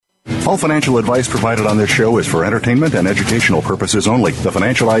All financial advice provided on this show is for entertainment and educational purposes only. The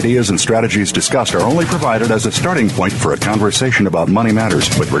financial ideas and strategies discussed are only provided as a starting point for a conversation about money matters.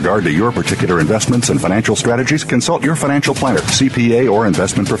 With regard to your particular investments and financial strategies, consult your financial planner, CPA, or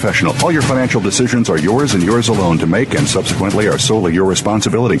investment professional. All your financial decisions are yours and yours alone to make, and subsequently are solely your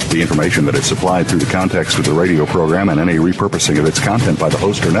responsibility. The information that is supplied through the context of the radio program and any repurposing of its content by the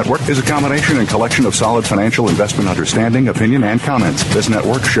host or network is a combination and collection of solid financial investment understanding, opinion, and comments. This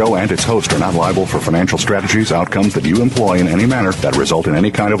network, show, and its host are not liable for financial strategies, outcomes that you employ in any manner that result in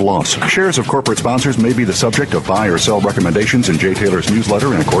any kind of loss. Shares of corporate sponsors may be the subject of buy or sell recommendations in Jay Taylor's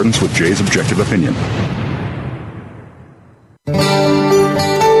newsletter in accordance with Jay's objective opinion.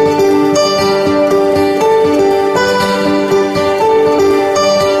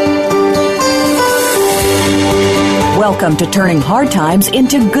 Welcome to Turning Hard Times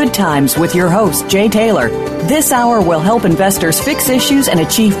into Good Times with your host, Jay Taylor. This hour will help investors fix issues and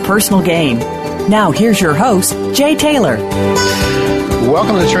achieve personal gain. Now, here's your host, Jay Taylor.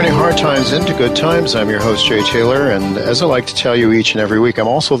 Welcome to Turning Hard Times into Good Times. I'm your host, Jay Taylor, and as I like to tell you each and every week, I'm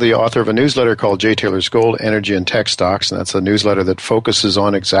also the author of a newsletter called Jay Taylor's Gold, Energy, and Tech Stocks, and that's a newsletter that focuses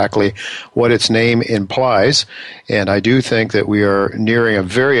on exactly what its name implies. And I do think that we are nearing a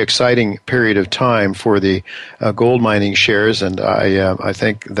very exciting period of time for the gold mining shares, and I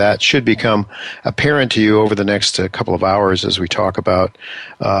think that should become apparent to you over the next couple of hours as we talk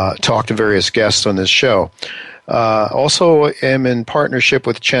to various guests on this show. Also am in partnership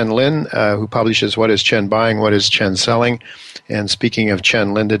with Chen Lin, who publishes What is Chen Buying, What is Chen Selling? And speaking of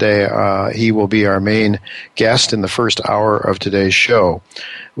Chen Lin today, he will be our main guest in the first hour of today's show.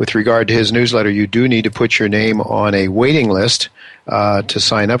 With regard to his newsletter, you do need to put your name on a waiting list to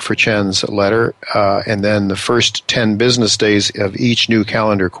sign up for Chen's letter, and then the first 10 business days of each new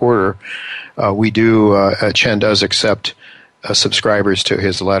calendar quarter, Chen does accept subscribers to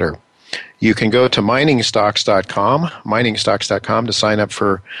his letter. You can go to miningstocks.com to sign up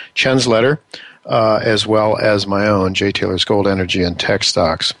for Chen's letter, as well as my own, Jay Taylor's Gold, Energy, and Tech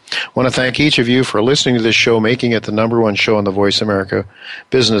Stocks. I want to thank each of you for listening to this show, making it the #1 show on the Voice America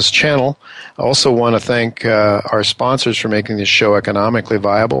Business Channel. I also want to thank our sponsors for making this show economically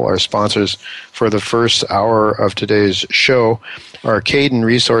viable. Our sponsors for the first hour of today's show are Caden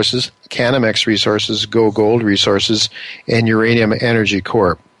Resources, Canamex Resources, Go Gold Resources, and Uranium Energy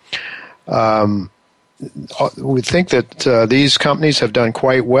Corp. We think that these companies have done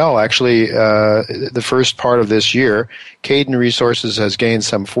quite well. Actually, the first part of this year, Caden Resources has gained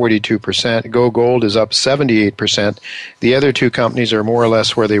some 42%. Go Gold is up 78%. The other two companies are more or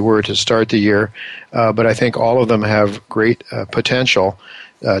less where they were to start the year, but I think all of them have great potential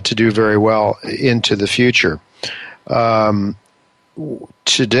to do very well into the future.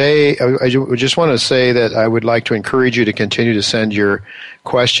 Today, I just want to say that I would like to encourage you to continue to send your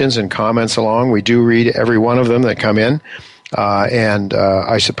questions and comments along. We do read every one of them that come in, and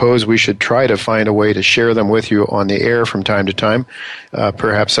I suppose we should try to find a way to share them with you on the air from time to time.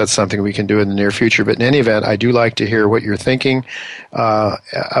 Perhaps that's something we can do in the near future. But in any event, I do like to hear what you're thinking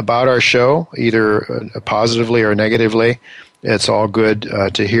about our show, either positively or negatively. It's all good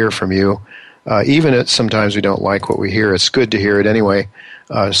to hear from you. Even if sometimes we don't like what we hear, it's good to hear it anyway,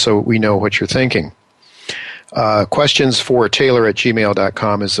 so we know what you're thinking. Questions for Taylor at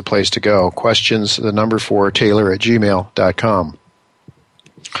gmail.com is the place to go. Questions, the number 4, Taylor at gmail.com.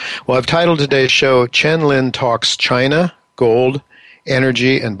 Well, I've titled today's show, Chen Lin Talks China, Gold,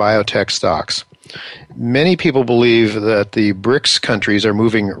 Energy, and Biotech Stocks. Many people believe that the BRICS countries are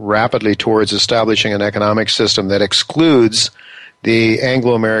moving rapidly towards establishing an economic system that excludes the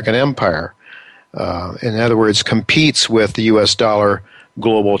Anglo-American Empire. In other words, competes with the U.S. dollar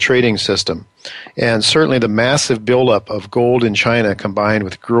global trading system. And certainly the massive buildup of gold in China combined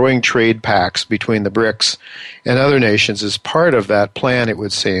with growing trade pacts between the BRICS and other nations is part of that plan, it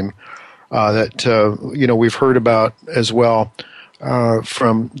would seem, that we've heard about as well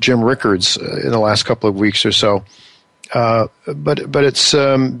from Jim Rickards in the last couple of weeks or so. But it's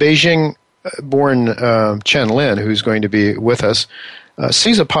Beijing-born Chen Lin, who's going to be with us,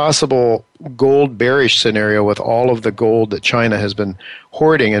 sees a possible gold bearish scenario with all of the gold that China has been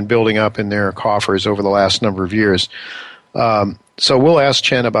hoarding and building up in their coffers over the last number of years. So we'll ask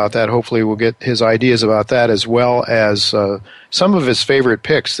Chen about that. Hopefully we'll get his ideas about that, as well as some of his favorite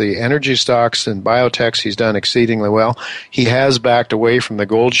picks, the energy stocks and biotechs. He's done exceedingly well. He has backed away from the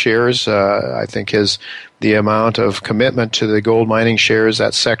gold shares. I think the amount of commitment to the gold mining shares,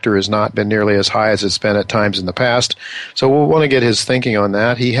 that sector has not been nearly as high as it's been at times in the past. So we'll want to get his thinking on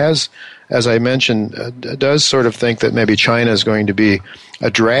that. He has, as I mentioned, does sort of think that maybe China is going to be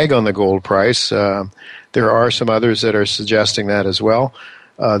a drag on the gold price. There are some others that are suggesting that as well.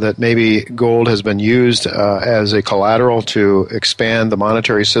 that maybe gold has been used as a collateral to expand the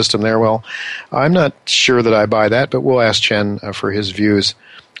monetary system there. Well, I'm not sure that I buy that, but we'll ask Chen for his views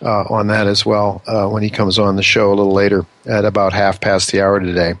on that as well when he comes on the show a little later at about hour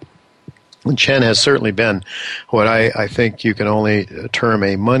today. And Chen has certainly been what I think you can only term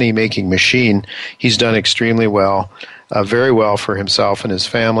a money-making machine. He's done extremely well, very well for himself and his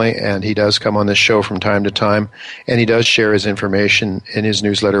family, and he does come on this show from time to time, and he does share his information in his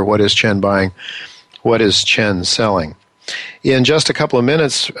newsletter, What is Chen Buying? What is Chen Selling? In just a couple of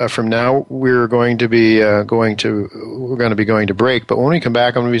minutes from now, we're going to be going to break. But when we come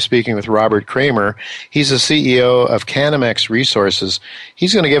back, I'm going to be speaking with Robert Kramer. He's the CEO of Canamex Resources.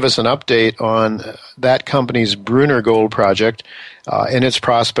 He's going to give us an update on that company's Brunner Gold project and its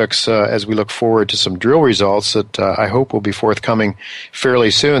prospects as we look forward to some drill results that I hope will be forthcoming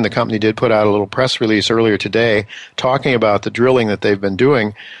fairly soon. The company did put out a little press release earlier today talking about the drilling that they've been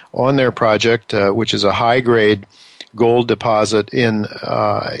doing on their project, which is a high-grade gold deposit in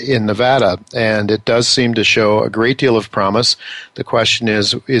Nevada, and it does seem to show a great deal of promise. The question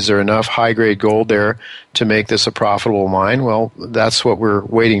is there enough high-grade gold there to make this a profitable mine? Well, that's what we're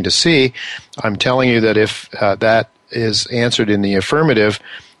waiting to see. I'm telling you that if that is answered in the affirmative,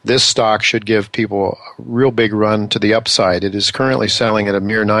 this stock should give people a real big run to the upside. It is currently selling at a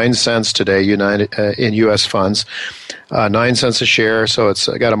mere 9 cents today in U.S. funds, 9 cents a share, so it's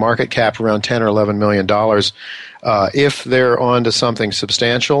got a market cap around $10 or $11 million. If they're on to something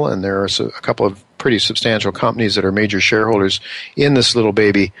substantial, and there are a couple of pretty substantial companies that are major shareholders in this little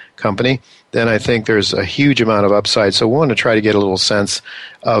baby company, then I think there's a huge amount of upside. So we want to try to get a little sense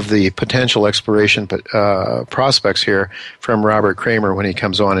of the potential exploration prospects here from Robert Kramer when he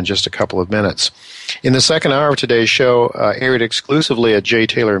comes on in just a couple of minutes. In the second hour of today's show, aired exclusively at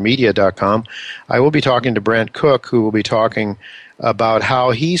jtaylormedia.com, I will be talking to Brent Cook, who will be talking about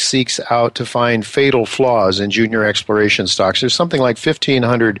how he seeks out to find fatal flaws in junior exploration stocks. There's something like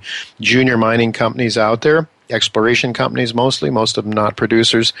 1,500 junior mining companies out there, exploration companies mostly, most of them not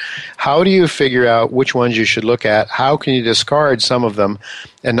producers. How do you figure out which ones you should look at? How can you discard some of them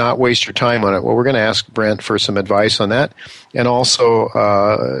and not waste your time on it? Well, we're going to ask Brent for some advice on that, and also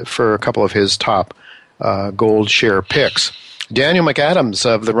for a couple of his top gold share picks. Daniel McAdams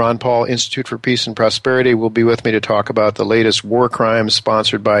of the Ron Paul Institute for Peace and Prosperity will be with me to talk about the latest war crimes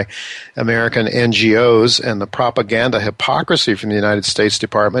sponsored by American NGOs and the propaganda hypocrisy from the United States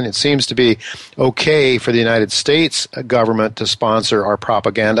Department. It seems to be okay for the United States government to sponsor our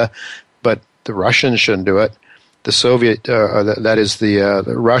propaganda, but the Russians shouldn't do it. The Soviet, the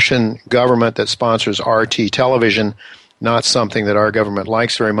Russian government that sponsors RT television, not something that our government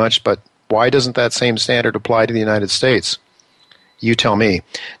likes very much, but why doesn't that same standard apply to the United States? You tell me.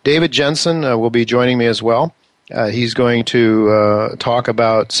 David Jensen will be joining me as well. He's going to talk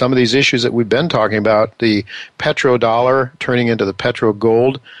about some of these issues that we've been talking about, the petrodollar turning into the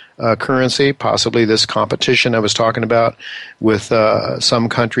petrogold currency, possibly this competition I was talking about with some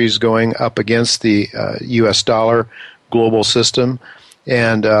countries going up against the U.S. dollar global system.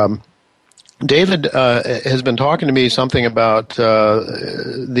 And David has been talking to me something about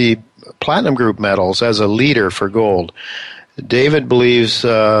the platinum group metals as a leader for gold. David believes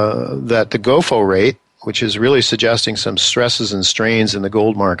that the GOFO rate, which is really suggesting some stresses and strains in the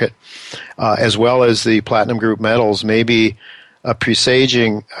gold market, as well as the platinum group metals, may be a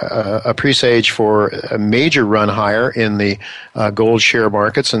presage for a major run higher in the gold share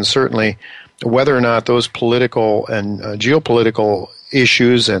markets, and certainly whether or not those political and geopolitical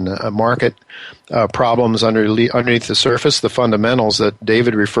issues and market problems underneath the surface, the fundamentals that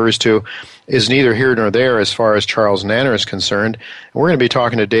David refers to, is neither here nor there as far as Charles Nanner is concerned. And we're going to be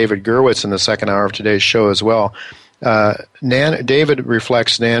talking to David Gurwitz in the second hour of today's show as well. David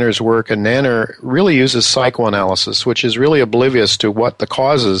reflects Nanner's work, and Nanner really uses psychoanalysis, which is really oblivious to what the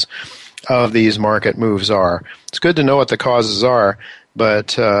causes of these market moves are. It's good to know what the causes are,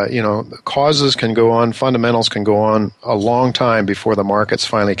 but, causes can go on, fundamentals can go on a long time before the markets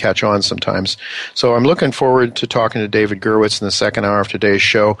finally catch on sometimes. So I'm looking forward to talking to David Gurwitz in the second hour of today's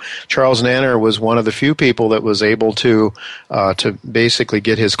show. Charles Nanner was one of the few people that was able to basically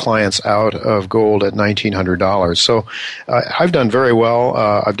get his clients out of gold at $1,900. So I've done very well.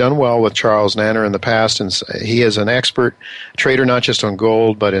 I've done well with Charles Nanner in the past, and he is an expert trader not just on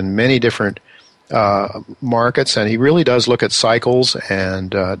gold, but in many different markets, and he really does look at cycles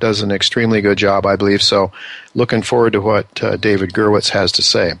and does an extremely good job, I believe. So looking forward to what David Gurwitz has to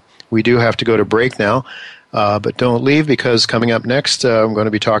say. We do have to go to break now, but don't leave, because coming up next, I'm going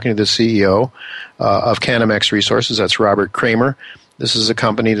to be talking to the CEO of Canamex Resources. That's Robert Kramer. This is a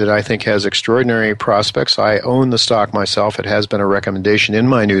company that I think has extraordinary prospects. I own the stock myself. It has been a recommendation in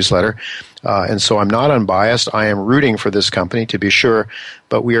my newsletter. And so I'm not unbiased. I am rooting for this company, to be sure.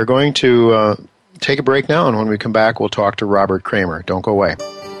 But we are going to take a break now, and when we come back, we'll talk to Robert Kramer. Don't go away.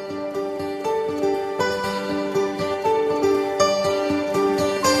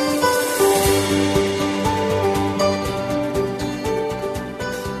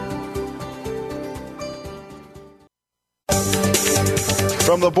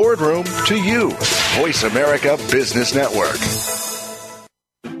 From the boardroom to you, Voice America Business Network.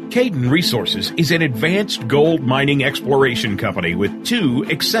 Cayden Resources is an advanced gold mining exploration company with 2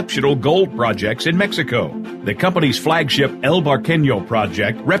 exceptional gold projects in Mexico. The company's flagship El Barqueño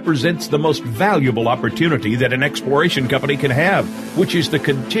project represents the most valuable opportunity that an exploration company can have, which is the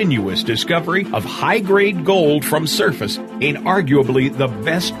continuous discovery of high-grade gold from surface in arguably the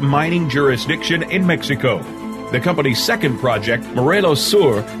best mining jurisdiction in Mexico. The company's second project, Morelos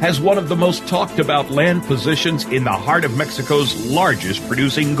Sur, has one of the most talked about land positions in the heart of Mexico's largest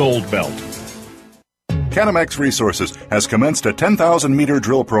producing gold belt. Canamex Resources has commenced a 10,000-meter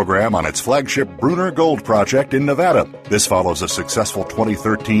drill program on its flagship Bruner Gold Project in Nevada. This follows a successful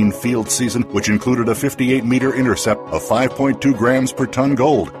 2013 field season, which included a 58-meter intercept of 5.2 grams per ton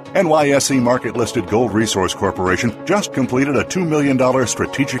gold. NYSE market-listed Gold Resource Corporation just completed a $2 million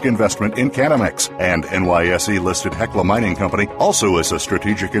strategic investment in Canamex, and NYSE-listed Hecla Mining Company also is a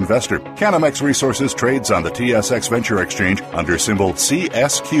strategic investor. Canamex Resources trades on the TSX Venture Exchange under symbol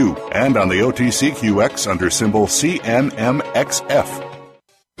CSQ and on the OTCQX under symbol CNMXF.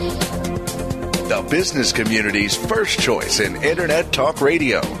 The business community's first choice in Internet Talk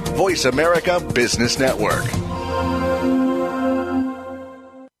Radio. Voice America Business Network.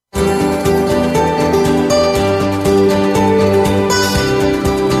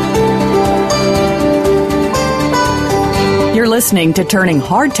 You're listening to Turning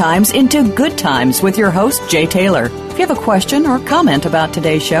Hard Times into Good Times with your host, Jay Taylor. If you have a question or comment about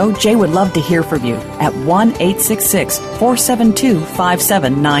today's show, Jay would love to hear from you at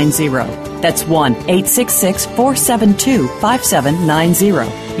 1-866-472-5790. That's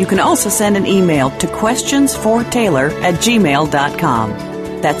 1-866-472-5790. You can also send an email to questionsfortaylor@gmail.com.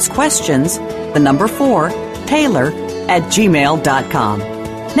 That's questions, the number 4, Taylor@gmail.com.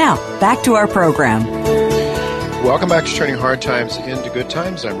 Now, back to our program. Welcome back to Turning Hard Times into Good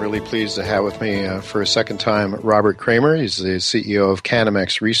Times. I'm really pleased to have with me for a second time Robert Kramer. He's the CEO of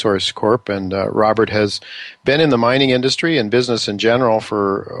Canamex Resource Corp. And Robert has been in the mining industry and business in general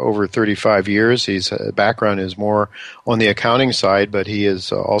for over 35 years. His background is more on the accounting side, but he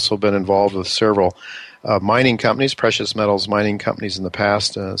has also been involved with several mining companies, precious metals mining companies in the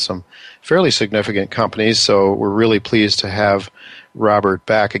past, some fairly significant companies. So we're really pleased to have Robert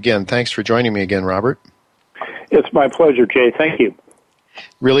back again. Thanks for joining me again, Robert. It's my pleasure, Jay. Thank you.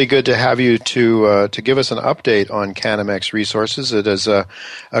 Really good to have you to give us an update on Canamex Resources. It is a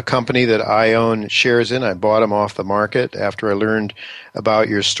company that I own shares in. I bought them off the market after I learned about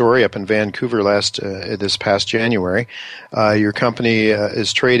your story up in Vancouver this past January. Your company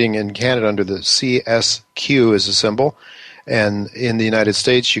is trading in Canada under the CSQ as a symbol, and in the United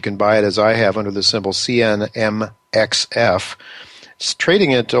States you can buy it as I have under the symbol CNMXF. It's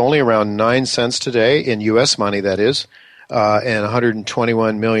trading at only around 9 cents today in U.S. money, that is, and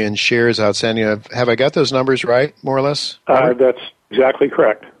 121 million shares outstanding. Have I got those numbers right, more or less? That's exactly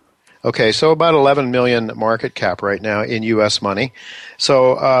correct. Okay, so about 11 million market cap right now in U.S. money.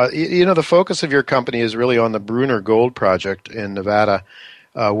 So, the focus of your company is really on the Bruner Gold Project in Nevada,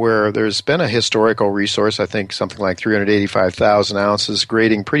 where there's been a historical resource, I think something like 385,000 ounces,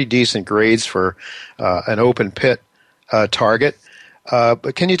 grading pretty decent grades for an open pit target.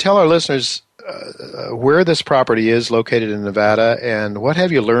 But can you tell our listeners where this property is located in Nevada, and what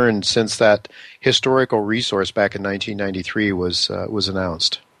have you learned since that historical resource back in 1993 was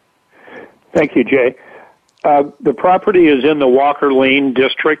announced? Thank you, Jay. The property is in the Walker Lane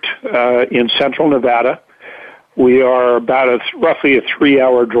district in central Nevada. We are about roughly a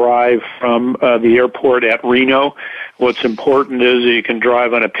 3-hour drive from the airport at Reno. What's important is that you can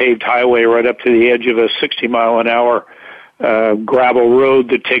drive on a paved highway right up to the edge of a 60-mile-an-hour gravel road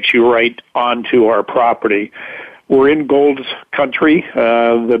that takes you right onto our property. We're in gold country.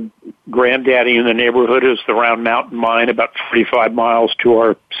 The granddaddy in the neighborhood is the Round Mountain Mine, about 45 miles to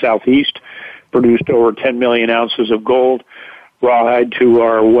our southeast, produced over 10 million ounces of gold. Rawhide to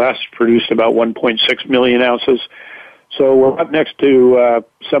our west produced about 1.6 million ounces. So we're up next to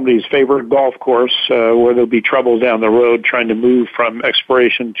somebody's favorite golf course where there'll be trouble down the road trying to move from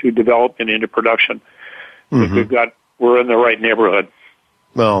exploration to development into production. Mm-hmm. We're in the right neighborhood.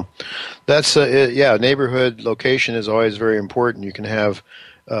 Well, that's neighborhood location is always very important. You can have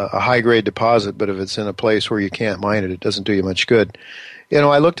a high-grade deposit, but if it's in a place where you can't mine it, it doesn't do you much good.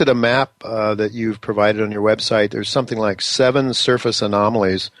 I looked at a map that you've provided on your website. There's something like 7 surface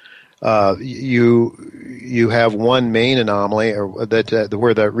anomalies. You have one main anomaly, or that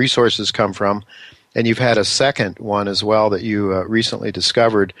where the resources come from, and you've had a second one as well that you recently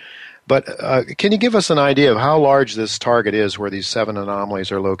discovered. But can you give us an idea of how large this target is where these 7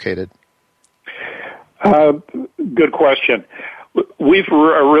 anomalies are located? Good question. We've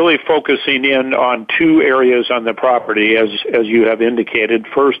really focusing in on 2 areas on the property, as you have indicated.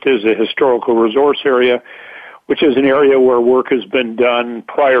 First is a historical resource area, which is an area where work has been done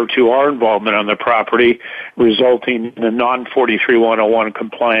prior to our involvement on the property, resulting in a non-43-101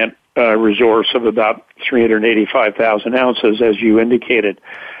 compliant resource of about 385,000 ounces, as you indicated.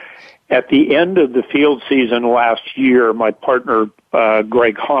 At the end of the field season last year, my partner,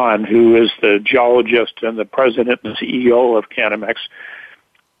 Greg Hahn, who is the geologist and the president and CEO of Canamex,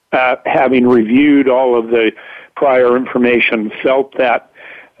 having reviewed all of the prior information, felt that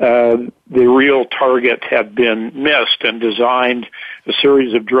the real target had been missed and designed a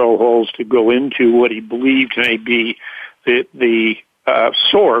series of drill holes to go into what he believed may be the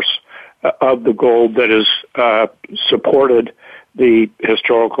source of the gold that is supported the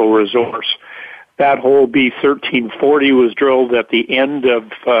historical resource. That hole B1340 was drilled at the end of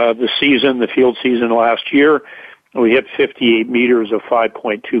the season, the field season last year. We hit 58 meters of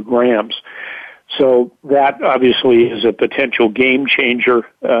 5.2 grams. So that obviously is a potential game changer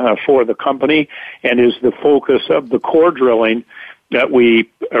for the company and is the focus of the core drilling that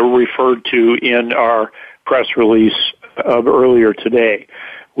we referred to in our press release of earlier today.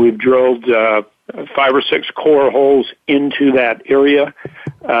 We've drilled 5 or 6 core holes into that area,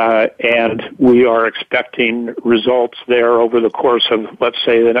 and we are expecting results there over the course of, let's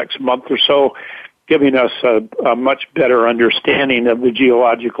say, the next month or so, giving us a much better understanding of the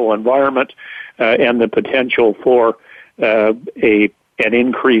geological environment and the potential for an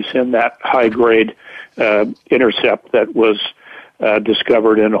increase in that high-grade intercept that was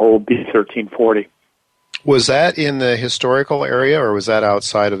discovered in hole B1340. Was that in the historical area, or was that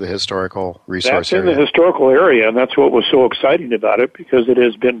outside of the historical resource area? That's in the historical area, and that's what was so exciting about it, because it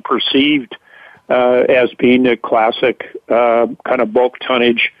has been perceived as being a classic kind of bulk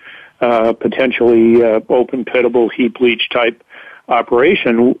tonnage, potentially open pitable heap leach type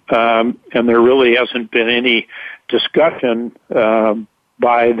operation, and there really hasn't been any discussion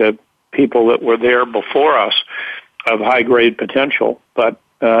by the people that were there before us of high-grade potential, but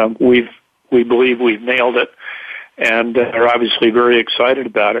we believe we've nailed it, and are obviously very excited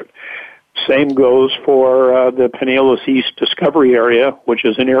about it. Same goes for the Pinellas East discovery area, which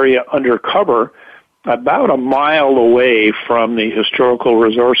is an area under cover about a mile away from the historical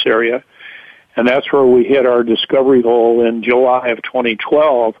resource area, and that's where we hit our discovery hole in July of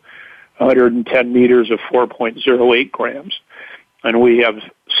 2012, 110 meters of 4.08 grams. And we have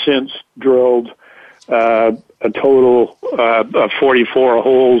since drilled a total of 44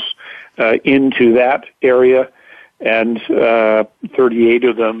 holes into that area, and 38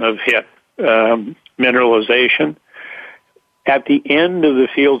 of them have hit mineralization. At the end of the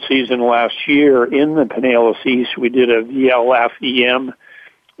field season last year in the Pinellas East, we did a VLF-EM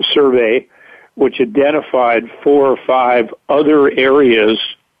survey, which identified 4 or 5 other areas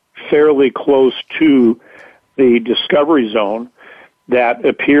fairly close to the discovery zone that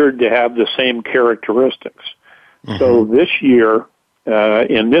appeared to have the same characteristics. Mm-hmm. So this year,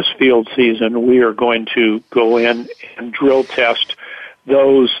 in this field season, we are going to go in and drill test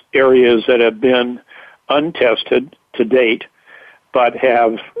those areas that have been untested to date, but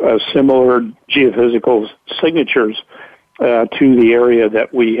have similar geophysical signatures to the area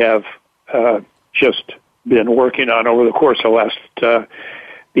that we have just been working on over the course of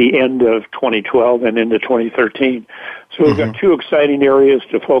the end of 2012 and into 2013. So we've got 2 exciting areas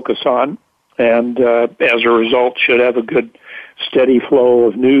to focus on, and as a result, should have a good steady flow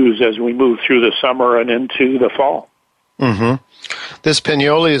of news as we move through the summer and into the fall. Mm-hmm. This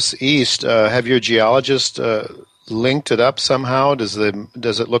Pinellas East, have your geologists linked it up somehow? Does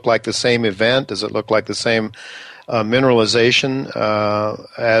it look like the same event? Does it look like the same mineralization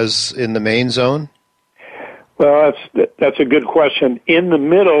as in the main zone? Well, that's a good question. In the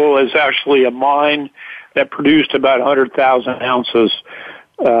middle is actually a mine that produced about 100,000 ounces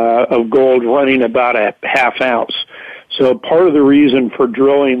of gold, running about a half ounce. So part of the reason for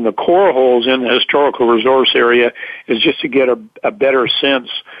drilling the core holes in the historical resource area is just to get a better sense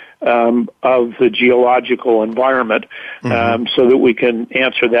of the geological environment, so that we can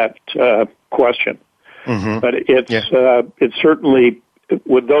answer that question. Mm-hmm. But it's certainly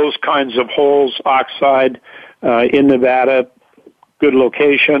with those kinds of holes, oxide in Nevada, good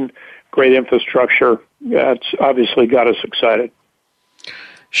location, great infrastructure. It's obviously got us excited.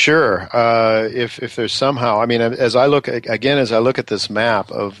 Sure. If there's somehow, I mean, as I look at this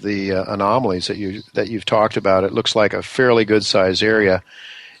map of the anomalies that you've talked about, it looks like a fairly good sized area.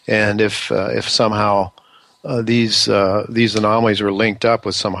 And if somehow these anomalies were linked up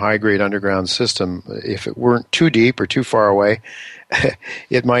with some high grade underground system, if it weren't too deep or too far away,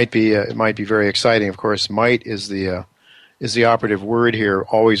 it might be very exciting. Of course, might is the operative word here,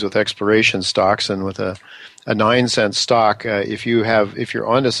 always with exploration stocks, and with a 9-cent stock. If you're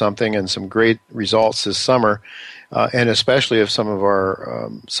onto something and some great results this summer, and especially if some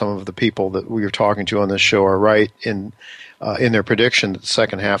of the people that we are talking to on this show are right in their prediction that the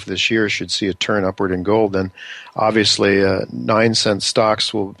second half of this year should see a turn upward in gold, then obviously 9-cent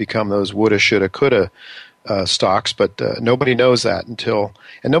stocks will become those woulda, shoulda, coulda stocks. But nobody knows that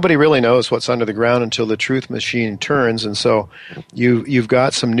and nobody really knows what's under the ground until the truth machine turns. And so you've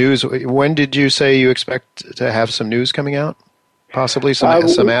got some news. When did you say you expect to have some news coming out? Possibly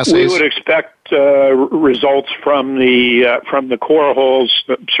some assays? We would expect results from the core holes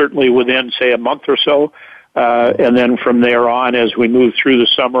certainly within, say, a month or so. And then from there on, as we move through the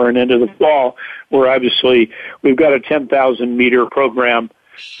summer and into the fall, we've got a 10,000 meter program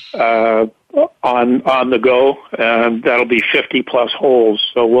on the go, and that'll be 50 plus holes.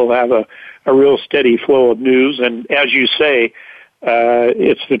 So we'll have a real steady flow of news. And as you say,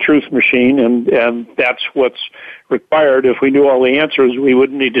 it's the truth machine, and that's what's required. If we knew all the answers, we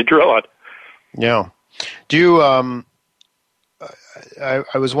wouldn't need to drill it. Yeah. Do you?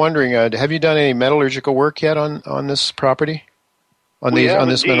 I was wondering, have you done any metallurgical work yet on this property? On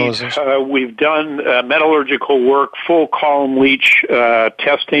this mineralization? We've done metallurgical work, full column leach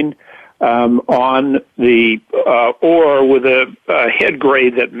testing on the ore with a head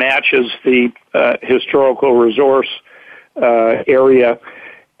grade that matches the historical resource area,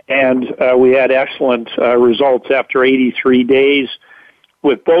 and we had excellent results after 83 days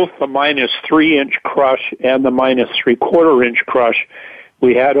with both the minus 3-inch crush and the minus 3/4-inch crush.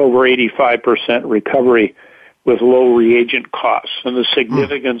 We had over 85% recovery with low reagent costs, and the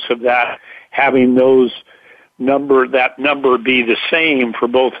significance of that, having that number be the same for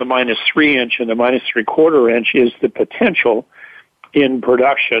both the minus 3-inch and the minus 3/4-inch, is the potential in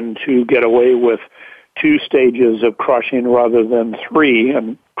production to get away with 2 stages of crushing rather than 3.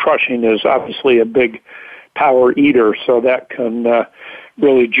 And crushing is obviously a big power eater, so that can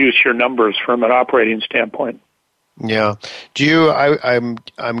really juice your numbers from an operating standpoint. Yeah. Do you?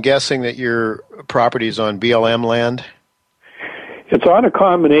 I'm guessing that your property is on BLM land. It's on a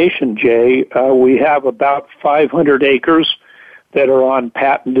combination, Jay. We have about 500 acres that are on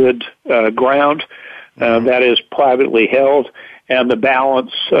patented ground that is privately held, and the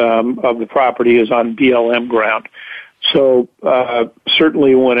balance of the property is on BLM ground. So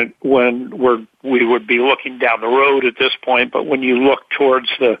certainly when we would be looking down the road at this point, but when you look towards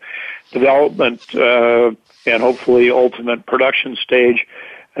the development and hopefully ultimate production stage,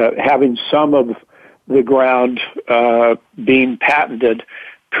 having some of the ground being patented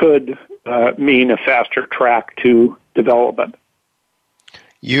could mean a faster track to development.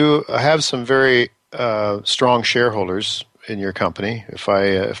 You have some very strong shareholders in your company. If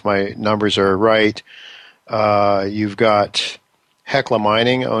my numbers are right, you've got Hecla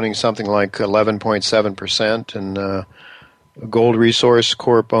Mining owning something like 11.7%, and Gold Resource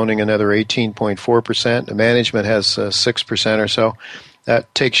Corp owning another 18.4%. The management has 6% or so.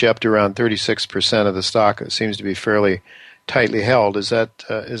 That takes you up to around 36% of the stock. It seems to be fairly tightly held. Is that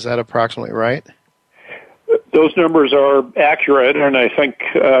approximately right? Those numbers are accurate, and I think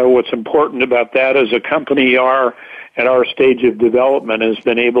what's important about that is a company at our stage of development has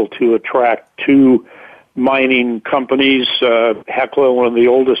been able to attract 2 mining companies. Hecla, one of the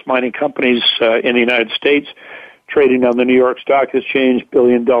oldest mining companies in the United States, trading on the New York Stock Exchange,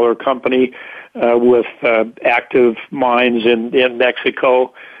 billion-dollar company with active mines in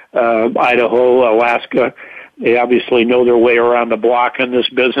Mexico, Idaho, Alaska. They obviously know their way around the block in this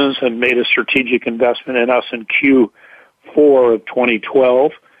business and made a strategic investment in us in Q4 of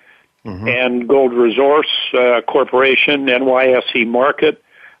 2012. Mm-hmm. And Gold Resource Corporation, NYSE Market,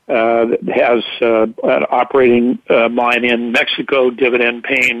 has an operating mine in Mexico,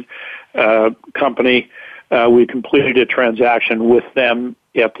 dividend-paying company. We completed a transaction with them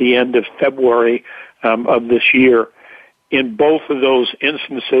at the end of February of this year. In both of those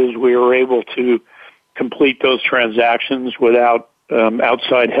instances, we were able to complete those transactions without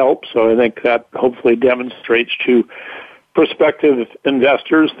outside help. So I think that hopefully demonstrates to prospective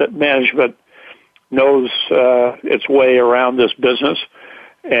investors that management knows its way around this business.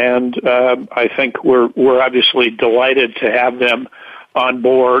 And I think we're obviously delighted to have them on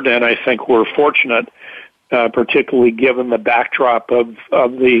board, and I think we're fortunate, particularly given the backdrop of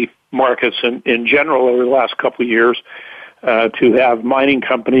the markets in general over the last couple of years, to have mining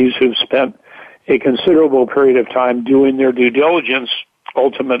companies who've spent a considerable period of time doing their due diligence,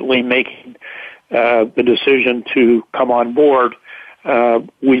 ultimately making the decision to come on board,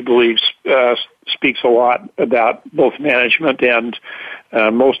 we believe speaks a lot about both management and,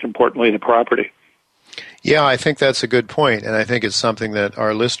 most importantly, the property. Yeah, I think that's a good point, and I think it's something that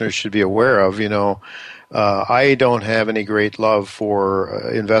our listeners should be aware of. I don't have any great love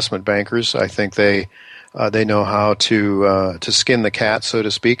for investment bankers. I think they know how to skin the cat, so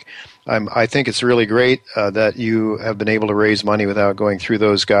to speak. I think it's really great that you have been able to raise money without going through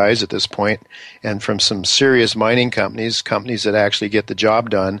those guys at this point, and from some serious mining companies that actually get the job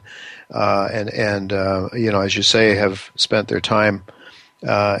done, and as you say, have spent their time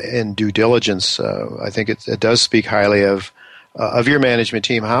in due diligence. I think it does speak highly of your management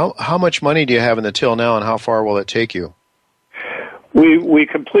team. How much money do you have in the till now, and how far will it take you? We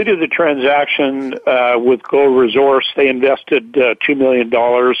completed the transaction with Gold Resource. They invested $2 million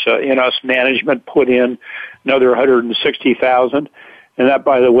in us. Management put in another $160,000, and that,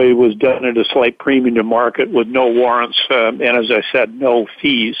 by the way, was done at a slight premium to market with no warrants and, as I said, no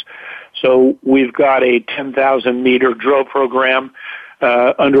fees. So we've got a 10,000-meter drill program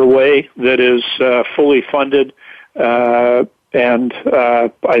underway that is fully funded, and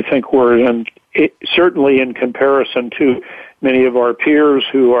I think we're certainly in comparison to many of our peers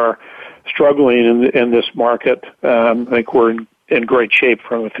who are struggling in this market. I think we're in great shape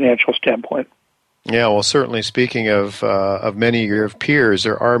from a financial standpoint. Yeah, well, certainly speaking of many of your peers,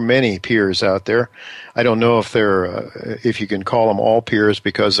 there are many peers out there. I don't know if you can call them all peers,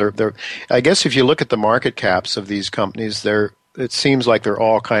 because they're I guess if you look at the market caps of these companies, it seems like they're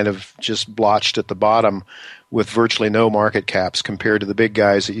all kind of just blotched at the bottom with virtually no market caps compared to the big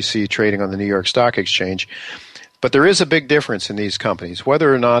guys that you see trading on the New York Stock Exchange. But there is a big difference in these companies,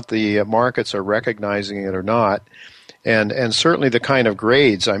 whether or not the markets are recognizing it or not, and certainly the kind of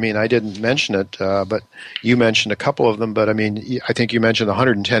grades. I mean, I didn't mention it, but you mentioned a couple of them. But I mean, I think you mentioned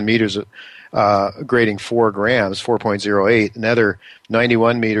 110 meters grading 4 grams, 4.08, another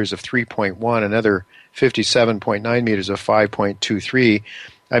 91 meters of 3.1, another 57.9 meters of 5.23.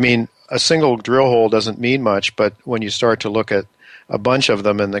 I mean, a single drill hole doesn't mean much, but when you start to look at a bunch of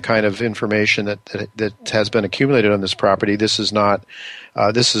them and the kind of information that has been accumulated on this property, this is not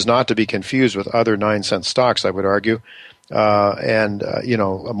to be confused with other 9-cent stocks, I would argue, and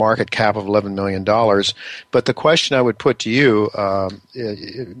a market cap of $11 million. But the question I would put to you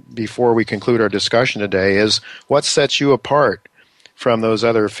before we conclude our discussion today is, what sets you apart from those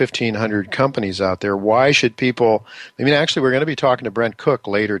other 1,500 companies out there? Why should people? I mean, actually, we're going to be talking to Brent Cook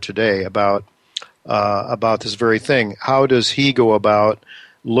later today about this very thing. How does he go about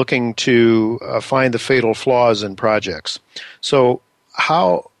looking to find the fatal flaws in projects? So,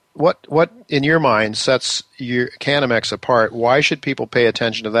 what in your mind sets your Canamex apart? Why should people pay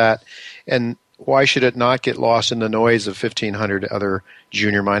attention to that, and why should it not get lost in the noise of 1,500 other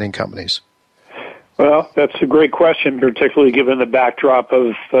junior mining companies? Well, that's a great question, particularly given the backdrop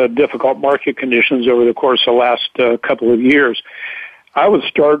of difficult market conditions over the course of the last couple of years. I would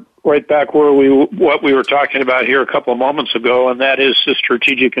start right back where what we were talking about here a couple of moments ago, and that is the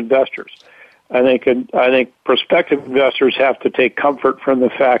strategic investors. I think prospective investors have to take comfort from the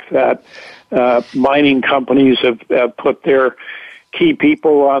fact that mining companies have put their key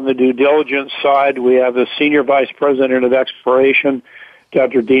people on the due diligence side. We have a senior vice president of exploration,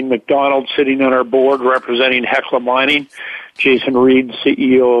 Dr. Dean McDonald, sitting on our board representing Hecla Mining. Jason Reed,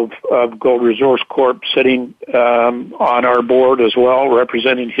 CEO of Gold Resource Corp, sitting on our board as well,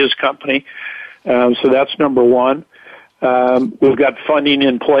 representing his company. So that's number one. We've got funding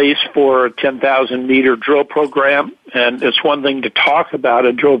in place for a 10,000-meter drill program, and it's one thing to talk about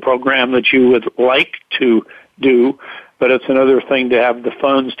a drill program that you would like to do, but it's another thing to have the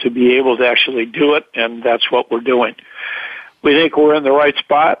funds to be able to actually do it, and that's what we're doing. We think we're in the right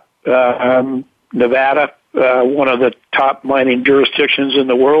spot. Nevada, one of the top mining jurisdictions in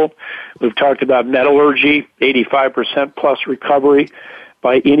the world. We've talked about metallurgy, 85% plus recovery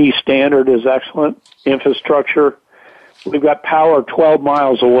by any standard is excellent. Infrastructure, we've got power 12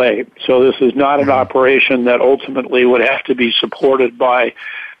 miles away. So this is not an operation that ultimately would have to be supported by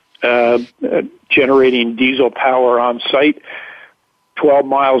generating diesel power on site. 12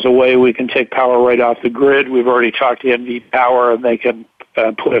 miles away, we can take power right off the grid. We've already talked to NV Power, and they can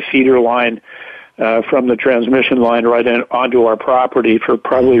put a feeder line from the transmission line right onto our property for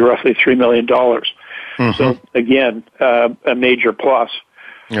probably roughly $3 million. Mm-hmm. So, again, a major plus.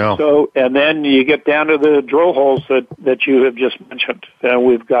 Yeah. So, and then you get down to the drill holes that you have just mentioned.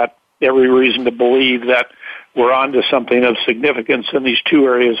 We've got every reason to believe that we're onto something of significance in these two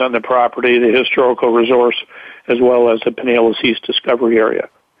areas on the property, the historical resource as well as the Pinellas East discovery area.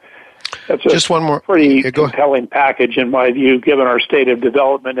 That's just one more pretty compelling package, in my view, given our state of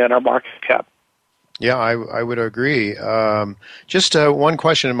development and our market cap. Yeah, I would agree. Just one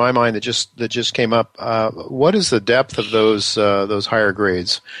question in my mind that just came up. What is the depth of those higher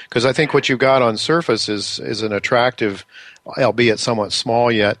grades? Because I think what you've got on surface is an attractive, albeit somewhat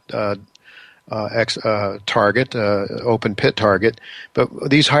small yet, target, open pit target. But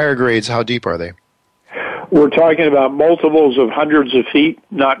these higher grades, how deep are they? We're talking about multiples of hundreds of feet,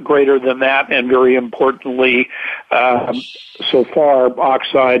 not greater than that, and very importantly, so far,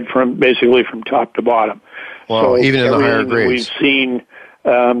 oxide basically from top to bottom. Wow, so even in the higher grades. We've seen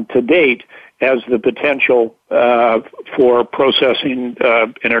to date has the potential for processing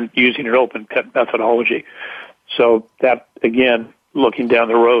using an open pit methodology. So that, again, looking down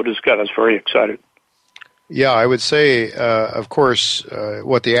the road has got us very excited. Yeah, I would say, of course,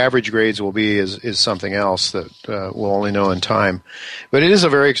 what the average grades will be is something else that we'll only know in time. But it is a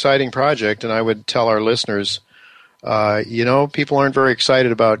very exciting project, and I would tell our listeners, people aren't very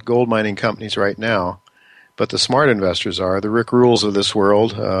excited about gold mining companies right now, but the smart investors are. The Rick Rules of this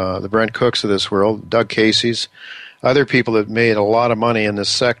world, the Brent Cooks of this world, Doug Casey's, other people that made a lot of money in this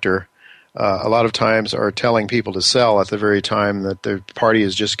sector, a lot of times are telling people to sell at the very time that their party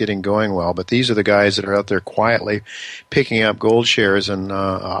is just getting going well. But these are the guys that are out there quietly picking up gold shares, and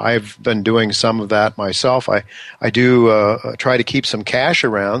I've been doing some of that myself. I do try to keep some cash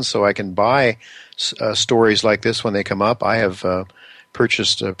around so I can buy stories like this when they come up. I have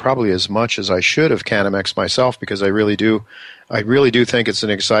purchased probably as much as I should of Canamex myself because I really do think it's an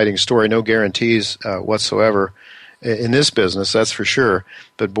exciting story. No guarantees whatsoever in this business, that's for sure.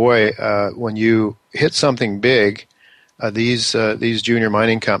 But boy, when you hit something big, these junior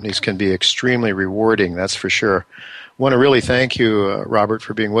mining companies can be extremely rewarding, that's for sure. I want to really thank you, Robert,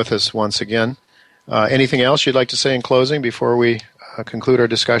 for being with us once again. Anything else you'd like to say in closing before we conclude our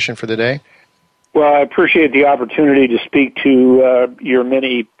discussion for the day? Well, I appreciate the opportunity to speak to your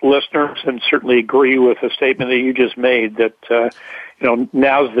many listeners, and certainly agree with the statement that you just made that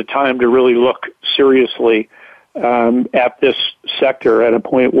now's the time to really look seriously at this sector at a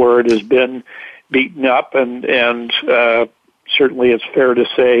point where it has been beaten up and certainly it's fair to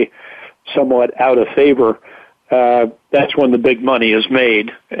say somewhat out of favor. That's when the big money is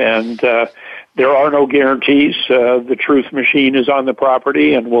made, and there are no guarantees. The truth machine is on the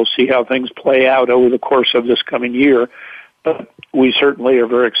property, and we'll see how things play out over the course of this coming year. But we certainly are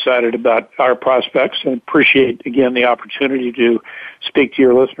very excited about our prospects and appreciate, again, the opportunity to speak to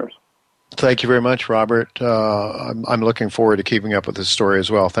your listeners. Thank you very much, Robert. I'm looking forward to keeping up with this story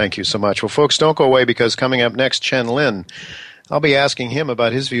as well. Thank you so much. Well, folks, don't go away, because coming up next, Chen Lin. I'll be asking him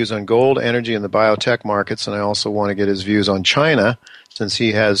about his views on gold, energy, and the biotech markets, and I also want to get his views on China, since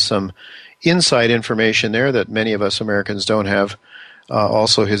he has some inside information there that many of us Americans don't have.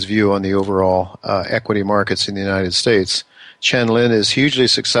 Also his view on the overall equity markets in the United States. Chen Lin is hugely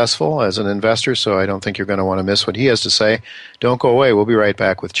successful as an investor, so I don't think you're going to want to miss what he has to say. Don't go away. We'll be right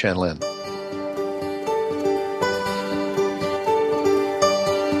back with Chen Lin.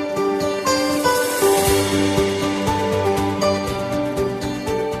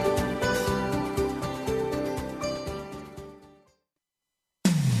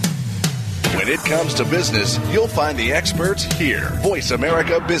 When it comes to business, you'll find the experts here. Voice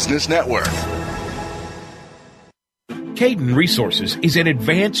America Business Network. Cayden Resources is an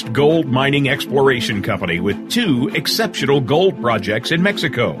advanced gold mining exploration company with 2 exceptional gold projects in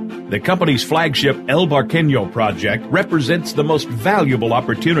Mexico. The company's flagship El Barqueño project represents the most valuable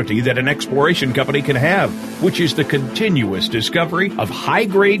opportunity that an exploration company can have, which is the continuous discovery of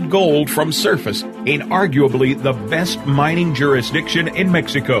high-grade gold from surface in arguably the best mining jurisdiction in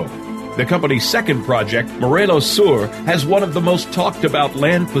Mexico. The company's second project, Morelos Sur, has one of the most talked about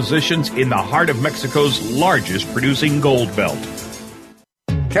land positions in the heart of Mexico's largest producing gold belt.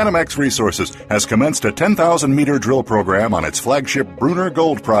 Canamex Resources has commenced a 10,000-meter drill program on its flagship Bruner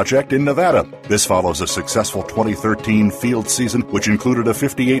Gold Project in Nevada. This follows a successful 2013 field season, which included a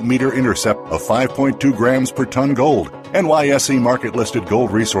 58-meter intercept of 5.2 grams per ton gold. NYSE market-listed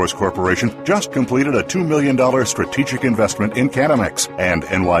Gold Resource Corporation just completed a $2 million strategic investment in Canamex, and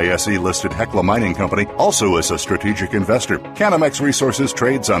NYSE-listed Hecla Mining Company also is a strategic investor. Canamex Resources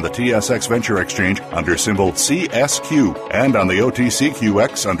trades on the TSX Venture Exchange under symbol CSQ and on the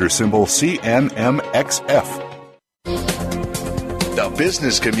OTCQX under symbol CNMXF. The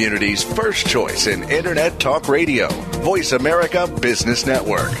business community's first choice in Internet Talk Radio, Voice America Business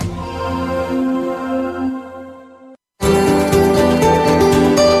Network.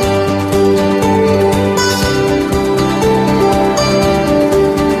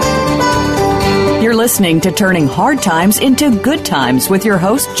 You're listening to Turning Hard Times into Good Times with your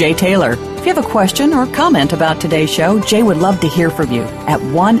host, Jay Taylor. If you have a question or comment about today's show, Jay would love to hear from you at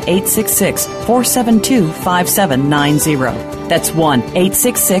 1-866-472-5790. That's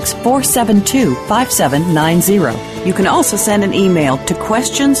 1-866-472-5790. You can also send an email to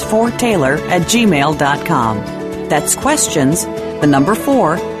questionsfortaylor@gmail.com. That's questions, the number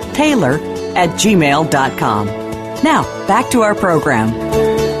 4, Taylor@gmail.com. Now, back to our program.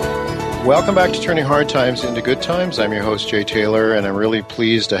 Welcome back to Turning Hard Times into Good Times. I'm your host, Jay Taylor, and I'm really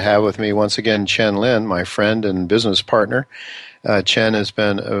pleased to have with me once again Chen Lin, my friend and business partner. Chen has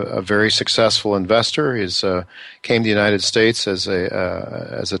been a very successful investor. He came to the United States as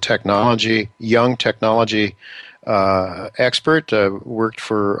a young technology expert. Worked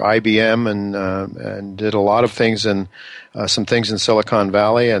for IBM and did a lot of things some things in Silicon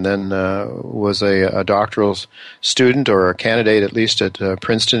Valley, and then was a doctoral student, or a candidate at least, at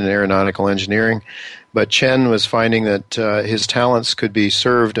Princeton in aeronautical engineering. But Chen was finding that his talents could be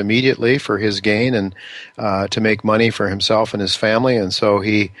served immediately for his gain and to make money for himself and his family, and so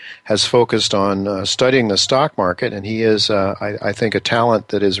he has focused on studying the stock market, and he is, I think, a talent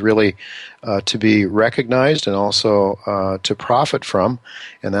that is really to be recognized and also to profit from,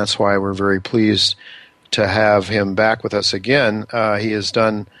 and that's why we're very pleased to have him back with us again. He has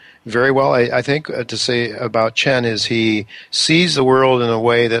done very well. I think to say about Chen is he sees the world in a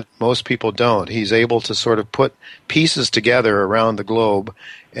way that most people don't. He's able to sort of put pieces together around the globe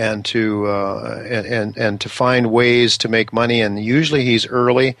and to and to find ways to make money. And usually he's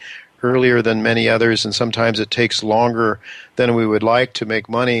earlier than many others, and sometimes it takes longer than we would like to make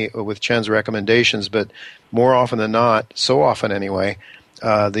money with Chen's recommendations. But more often than not, so often anyway,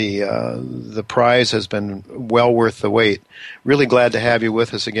 the prize has been well worth the wait. Really glad to have you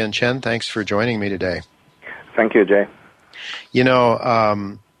with us again, Chen. Thanks for joining me today. Thank you, Jay. You know,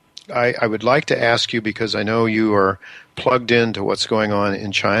 I would like to ask you, because I know you are plugged into what's going on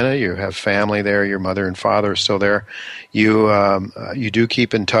in China. You have family there. Your mother and father are still there. You do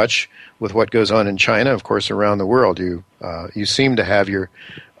keep in touch with what goes on in China, of course, around the world. You seem to have your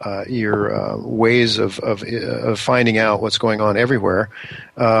ways of finding out what's going on everywhere.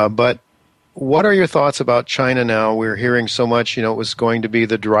 But what are your thoughts about China now? We're hearing so much, it was going to be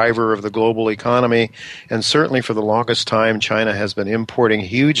the driver of the global economy, and certainly for the longest time, China has been importing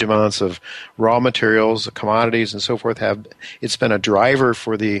huge amounts of raw materials, commodities, and so forth. It's been a driver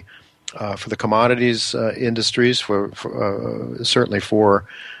for the commodities industries, certainly for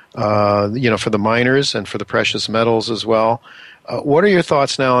the miners and for the precious metals as well. What are your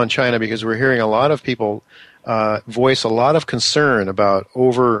thoughts now on China? Because we're hearing a lot of people voice a lot of concern about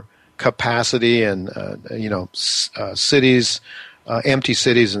overcapacity and cities, empty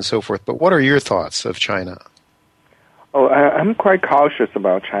cities, and so forth. But what are your thoughts of China? Oh, I'm quite cautious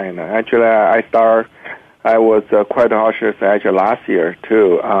about China. Actually, I was quite cautious actually last year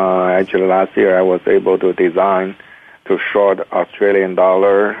too. Last year I was able to design to short Australian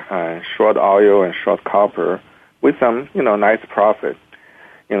dollar, short oil, and short copper, with some, nice profit.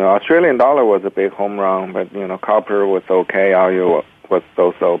 Australian dollar was a big home run, but, copper was okay, oil was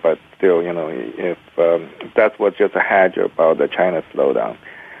so-so, but still, if that was just a hedge about the China slowdown.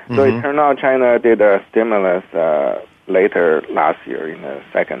 Mm-hmm. So it turned out China did a stimulus later last year in the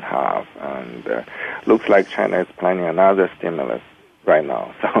second half, and looks like China is planning another stimulus right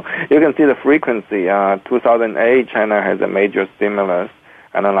now. So you can see the frequency. 2008, China has a major stimulus.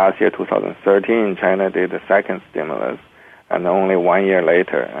 And then last year, 2013, China did the second stimulus, and only 1 year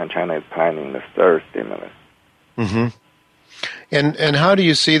later, and China is planning the third stimulus. Mm-hmm. And how do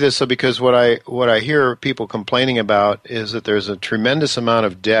you see this? So, because what I hear people complaining about is that there's a tremendous amount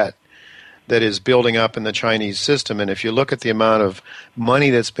of debt that is building up in the Chinese system, and if you look at the amount of money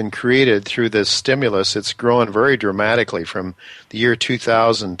that's been created through this stimulus, it's grown very dramatically from the year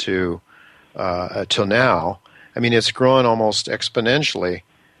 2000 to till now. I mean, it's grown almost exponentially.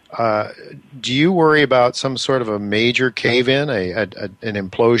 Do you worry about some sort of a major cave-in, an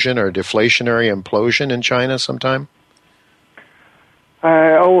implosion or a deflationary implosion in China sometime?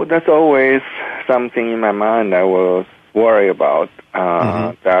 That's always something in my mind I will worry about.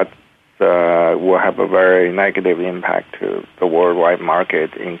 That will have a very negative impact to the worldwide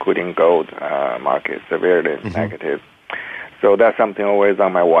market, including gold market, severely negative. So that's something always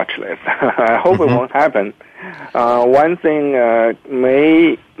on my watch list. I hope it won't happen. One thing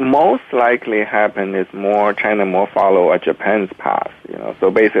may most likely happen is China more follow Japan's path.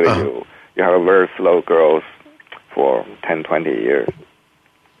 So basically you have a very slow growth for 10, 20 years.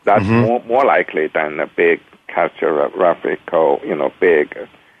 That's more likely than a big catastrophical,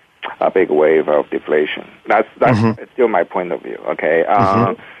 a big wave of deflation. That's still my point of view. Okay.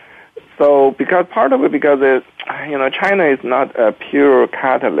 So because part of it, because China is not a pure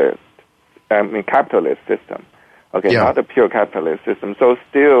capitalist system. Okay, not a pure capitalist system. So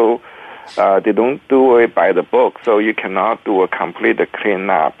still, they don't do it by the book. So you cannot do a complete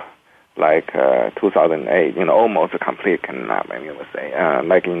cleanup like 2008. Almost a complete cleanup. I would say,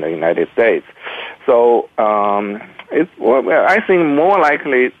 like in the United States. So I think more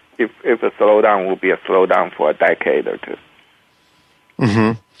likely if a slowdown will be a slowdown for a decade or two.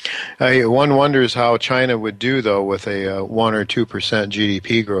 One wonders how China would do, though, with a 1 or 2%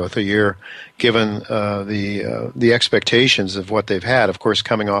 GDP growth a year, given the expectations of what they've had. Of course,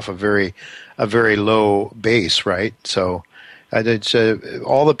 coming off a very low base, right? So,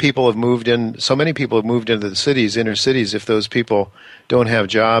 all the people have moved in. So many people have moved into the cities, inner cities. If those people don't have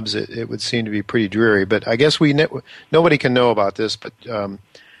jobs, it would seem to be pretty dreary. But I guess nobody can know about this. But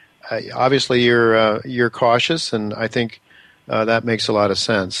obviously, you're cautious, and I think. That makes a lot of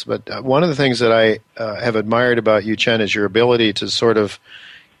sense. But one of the things that I have admired about you, Chen, is your ability to sort of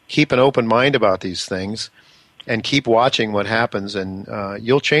keep an open mind about these things and keep watching what happens. And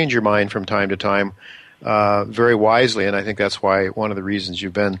you'll change your mind from time to time very wisely. And I think that's why one of the reasons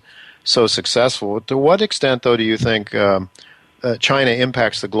you've been so successful. To what extent, though, do you think China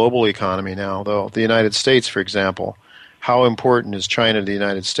impacts the global economy now, though? The United States, for example. How important is China to the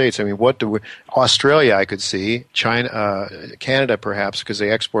United States? I mean, Australia, I could see, China, Canada, perhaps, because they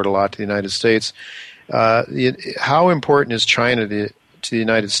export a lot to the United States. How important is China to the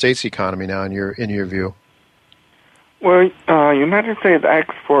United States economy now, in your view? Well, United States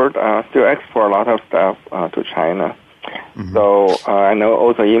still export a lot of stuff to China. So I know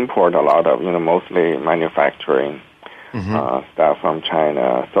also import a lot of, mostly manufacturing stuff from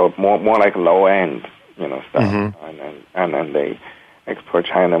China. So more like low end. Stuff, and then they export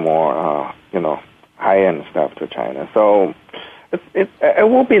China more, high-end stuff to China. So it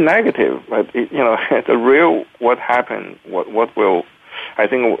will be negative, but it's a real what happened. What will I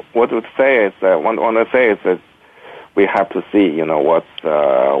think? What would say is that what I say is that we have to see, what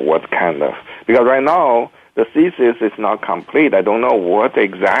kind of, because right now the thesis is not complete. I don't know what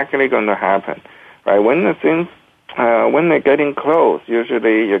exactly going to happen. Right when the things. When they're getting close,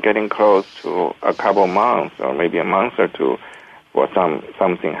 usually you're getting close to a couple months or maybe a month or two for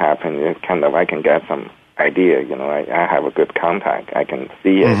something happen. I can get some idea, I have a good contact. I can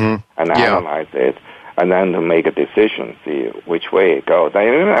see it and analyze it and then to make a decision, see which way it goes.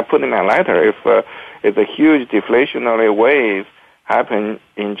 I put in my letter, if a huge deflationary wave happen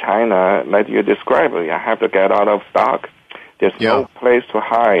in China, like you described, I have to get out of stock. There's no place to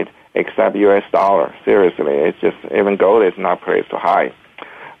hide except U.S. dollar. Seriously, it's just, even gold is not placed to hide.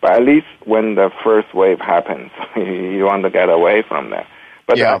 But at least when the first wave happens, you want to get away from that.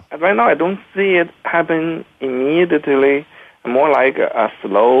 But right now, I don't see it happen immediately. More like a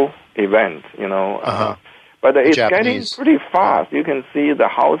slow event, but it's getting pretty fast. You can see the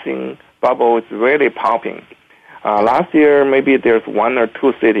housing bubble is really popping. Last year, maybe there's 1 or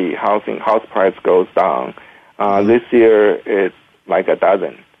 2 city house price goes down. This year, it's like a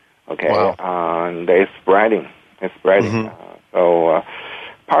dozen. Okay, and it's spreading. So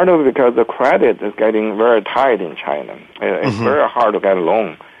part of it because the credit is getting very tight in China. It's very hard to get a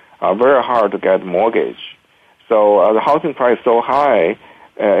loan, very hard to get mortgage. So the housing price is so high,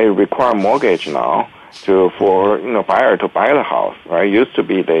 it requires mortgage now for buyer to buy the house. Right, it used to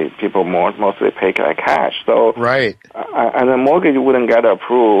be people mostly pay cash. So and the mortgage wouldn't get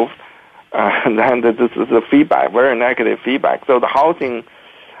approved. And then this is the feedback, very negative feedback. So the housing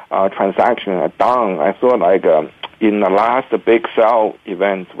transaction are down. I saw in the last big sale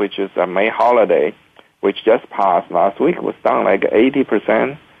event, which is a May holiday, which just passed last week, was down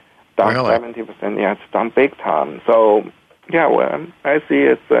 80%, down 70%. Yeah, it's down big time. So I see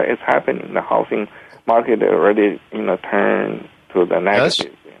it's happening. The housing market already turned to the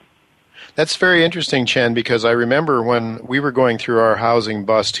negative. That's very interesting, Chen, because I remember when we were going through our housing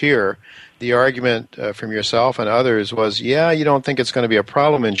bust here, the argument from yourself and others was, yeah, you don't think it's going to be a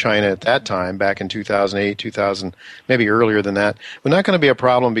problem in China at that time, back in 2008, 2000, maybe earlier than that. We're not going to be a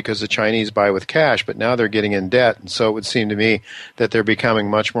problem because the Chinese buy with cash, but now they're getting in debt. And so it would seem to me that they're becoming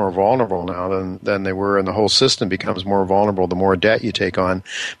much more vulnerable now than they were, and the whole system becomes more vulnerable the more debt you take on.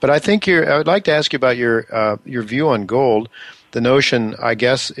 But I think I would like to ask you about your view on gold. The notion, I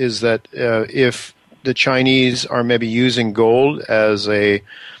guess, is that if the Chinese are maybe using gold as a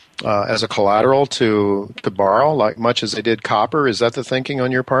collateral to borrow, like much as they did copper. Is that the thinking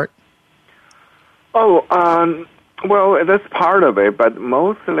on your part? Oh, well, that's part of it, but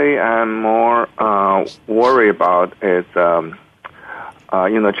mostly I'm more worried about is, China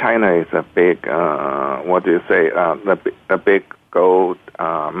is a big, the big gold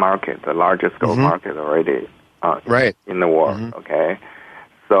market, the largest gold market already right. in the world, okay?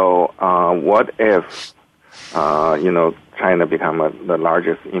 So what if, China become the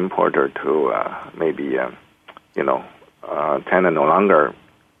largest importer to maybe, China no longer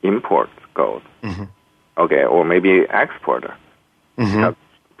imports gold, okay, or maybe exporter.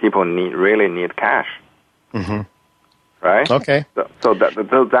 People really need cash, right? Okay. So that's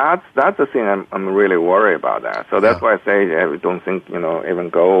the thing I'm really worried about that. So that's why I say I don't think even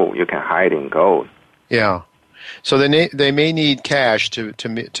gold you can hide in gold. Yeah. So they may need cash to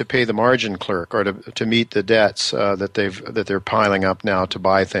pay the margin clerk or to meet the debts that they're piling up now to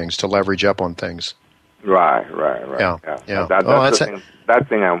buy things, to leverage up on things. Right. Yeah. That's the thing. That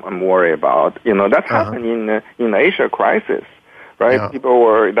thing I'm worried about. That happened in the Asia crisis, right?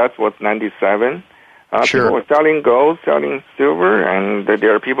 Yeah. That's what 97. Sure. People were selling gold, selling silver, and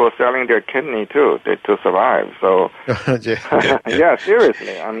there are people selling their kidney too to survive. So, yeah,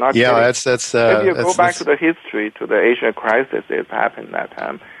 seriously, I'm not. Yeah, kidding. that's. If you go back to the history, to the Asia crisis, it happened that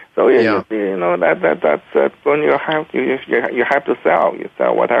time. So you see, that's when you have to sell. You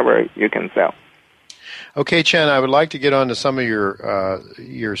sell whatever you can sell. Okay, Chen, I would like to get on to some of your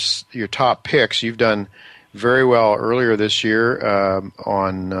top picks. You've done very well earlier this year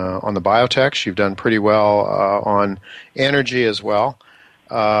on the biotechs. You've done pretty well on energy as well.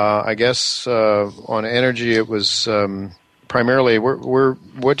 I guess on energy it was primarily.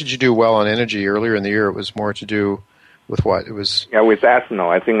 What did you do well on energy earlier in the year? It was more to do with what? It was with ethanol.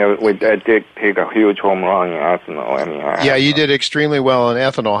 I think I did take a huge home run in ethanol. You did extremely well on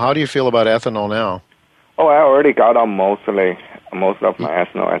ethanol. How do you feel about ethanol now? Oh, I already got on most of my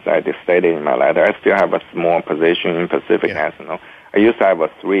ethanol, as I just stated in my letter. I still have a small position in Pacific ethanol. I used to have a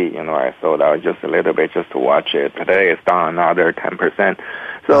 3, I sold out just a little bit just to watch it. Today it's down another 10%.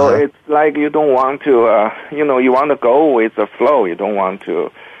 So it's like you don't want to, you want to go with the flow. You don't want to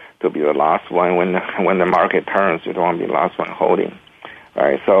be the last one when the market turns. You don't want to be the last one holding.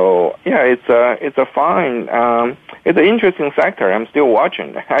 Right. So it's a fine. It's an interesting sector. I'm still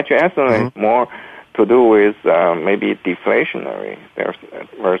watching. Actually, ethanol is more to do with maybe deflationary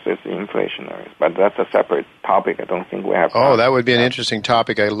versus inflationary, but that's a separate topic. I don't think we have. Oh, that would be an interesting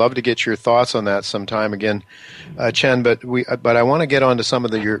topic. I'd love to get your thoughts on that sometime again, Chen. But I want to get on to some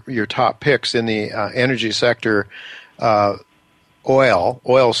of your top picks in the energy sector.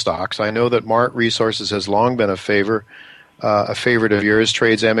 Oil stocks. I know that Mart Resources has long been a favorite of yours.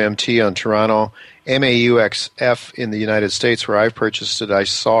 Trades MMT on Toronto, MAUXF in the United States, where I've purchased it. I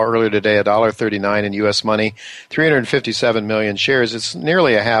saw earlier today $1.39 in U.S. money, 357 million shares. It's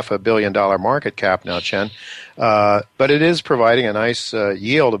nearly a $500 million market cap now, Chen. But it is providing a nice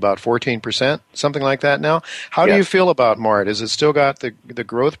yield, about 14%, something like that now. How do you feel about Mart? Has it still got the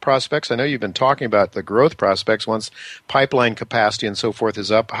growth prospects? I know you've been talking about the growth prospects once pipeline capacity and so forth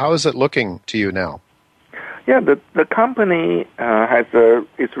is up. How is it looking to you now? Yeah, the company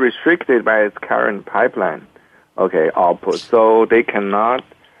is restricted by its current pipeline, output, so they cannot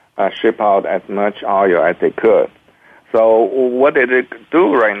ship out as much oil as they could. So what they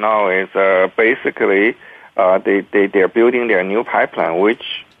do right now is basically they're building their new pipeline,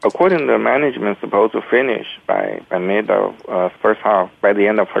 which according to management is supposed to finish by mid of first half, by the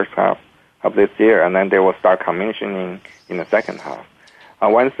end of first half of this year, and then they will start commissioning in the second half.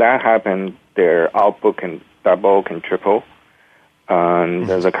 Once that happens, their output can double, can triple, and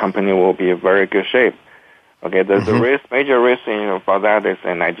the company will be in very good shape. Okay, there's a major risk for that is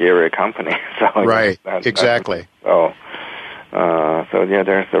a Nigeria company. So right, exactly. There's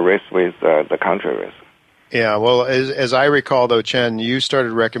a risk with the country risk. Yeah, well, as I recall, though, Chen, you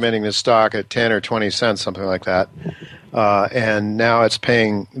started recommending this stock at 10 or 20 cents, something like that, and now it's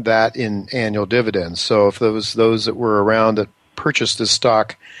paying that in annual dividends. So if those that were around that purchased this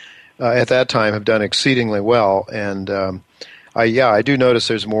stock at that time have done exceedingly well, and I do notice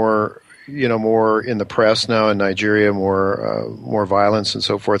there's more more in the press now in Nigeria, more violence and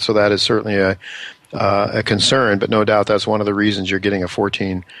so forth. So that is certainly a concern, but no doubt that's one of the reasons you're getting a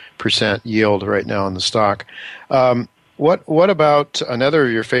 14% yield right now in the stock. What about another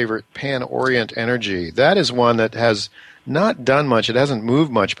of your favorite, Pan Orient Energy? That is one that has not done much. It hasn't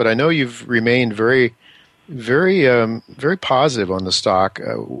moved much, but I know you've remained very, very, very positive on the stock.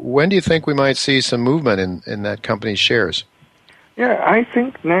 When do you think we might see some movement in that company's shares? Yeah, I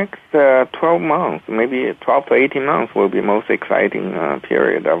think next 12 months, maybe 12 to 18 months will be most exciting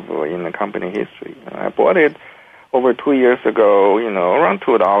period in the company history. I bought it over 2 years ago, around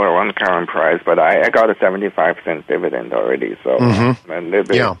 $2 on the current price, but I got a 75% dividend already, so a little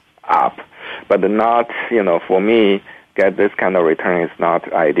bit up. But not, for me, get this kind of return is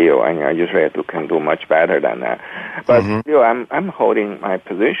not ideal. I usually can do much better than that. But still, I'm holding my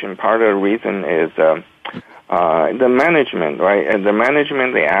position. Part of the reason is the management, right? And the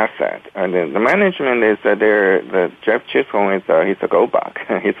management, the asset, and the management is the Jeff Chisholm he's a gold bug.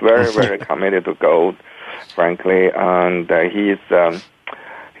 He's very, very committed to gold, frankly, and he's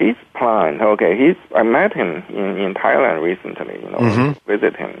planned. Okay, I met him in Thailand recently.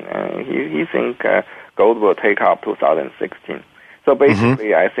 Visit him. He think gold will take off 2016. So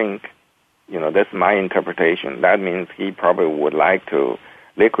basically, I think that's my interpretation. That means he probably would like to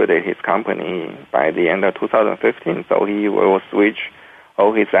liquidate his company by the end of 2015, so he will switch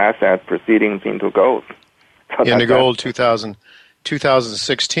all his asset proceedings into gold. So into gold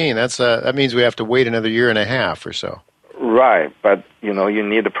 2016. That means we have to wait another year and a half or so. Right, but you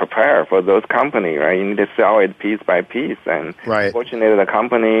need to prepare for those companies, right? You need to sell it piece by piece, and fortunately, the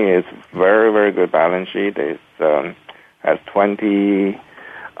company is very, very good balance sheet. It has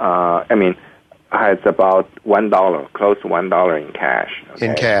has about $1, close to $1 in cash. Okay?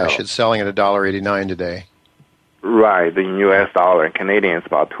 In cash, it's selling at $1.89 today. Right, in U.S. dollar, Canadian is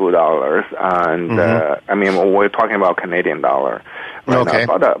about $2, and we're talking about Canadian dollar. Right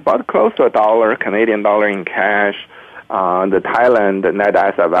now, about close to $1 Canadian dollar in cash. The Thailand net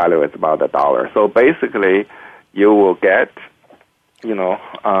asset value is about $1. So basically, you will get,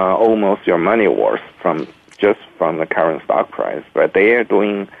 almost your money worth from the current stock price. But they are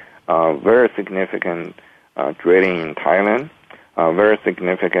doing very significant drilling in Thailand, very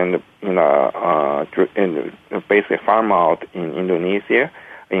significant, basically farm out in Indonesia.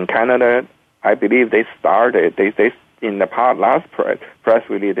 In Canada, I believe they started. They in the last press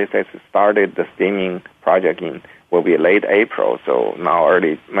release they said started the steaming project will be late April. So now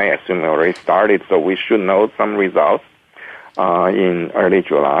early May, I assume already started. So we should know some results in early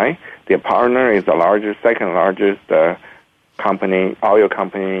July. The partner is the second largest oil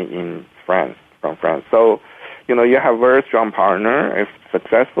company in France, from France. So, you have a very strong partner. If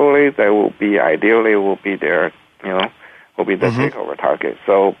successfully, ideally will be their, will be the takeover target.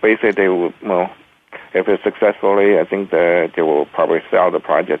 So basically they will, if it's successfully, I think they will probably sell the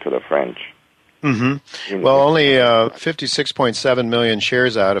project to the French. Well, only 56.7 million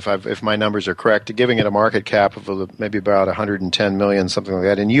shares out, if my numbers are correct, giving it a market cap of maybe about 110 million, something like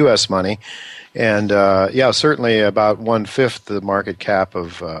that, in U.S. money, and certainly about 1/5 the market cap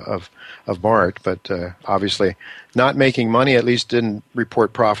of Mart, but obviously not making money. At least didn't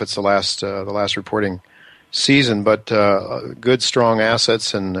report profits the last reporting season, but good, strong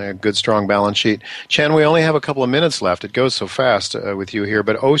assets and a good, strong balance sheet. Chen, we only have a couple of minutes left. It goes so fast with you here,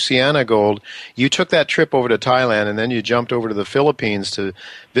 but OceanaGold, you took that trip over to Thailand and then you jumped over to the Philippines to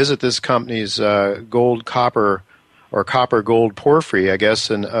visit this company's gold-copper or copper-gold porphyry, I guess,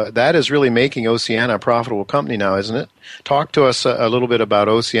 and that is really making Oceana a profitable company now, isn't it? Talk to us a little bit about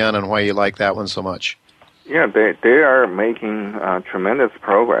Oceana and why you like that one so much. Yeah, they are making tremendous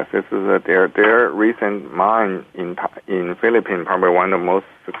progress. This is their recent mine in Philippines, probably one of the most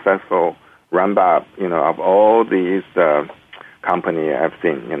successful ramp-up, of all these companies I've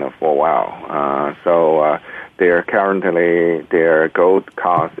seen, for a while. So currently their gold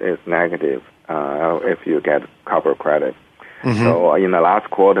cost is negative if you get copper credit. So in the last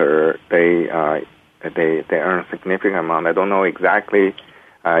quarter, they earn a significant amount. I don't know exactly.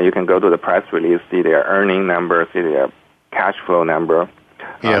 You can go to the press release, see their earning number, see their cash flow number.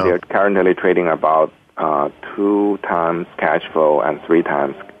 They're currently trading about 2 times cash flow and 3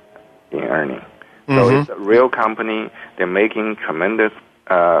 times in earning. So it's a real company. They're making tremendous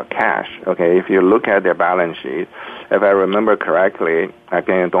cash. Okay, if you look at their balance sheet, if I remember correctly,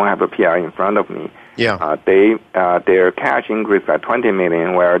 again, I don't have a PR in front of me. Their cash increased by $20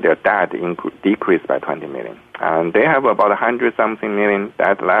 million, where their debt decreased by $20 million. And they have about 100-something million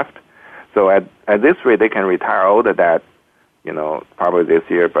debt left. So at this rate, they can retire all the debt, probably this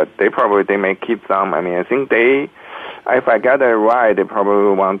year. But they may keep some. I mean, I think if I got it right, they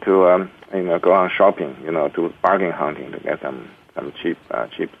probably want to go on shopping, do bargain hunting to get some cheap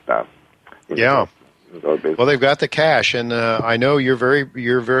stuff. Yeah. Well, they've got the cash, and I know you're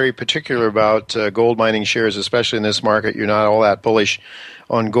very particular about gold mining shares, especially in this market. You're not all that bullish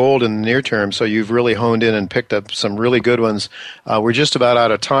on gold in the near term, so you've really honed in and picked up some really good ones. We're just about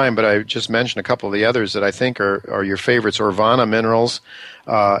out of time, but I just mentioned a couple of the others that I think are your favorites. Orvana Minerals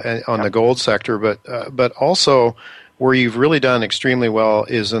on the gold sector, but also where you've really done extremely well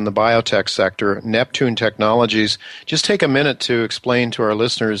is in the biotech sector. Neptune Technologies. Just take a minute to explain to our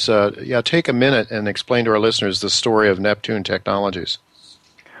listeners. Take a minute and explain to our listeners the story of Neptune Technologies.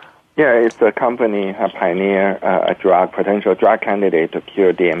 Yeah, it's a company, a pioneer, potential drug candidate to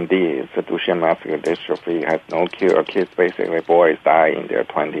cure DMD. It's a Duchenne muscular dystrophy. It has no cure. Kids, basically, boys die in their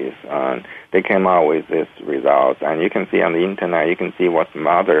 20s. They came out with these results. And you can see on the internet, you can see what the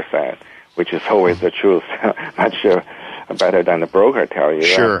mother said, which is always the truth. Not sure better than the broker tell you.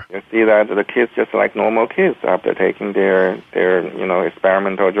 Sure. You see that the kids just like normal kids after taking their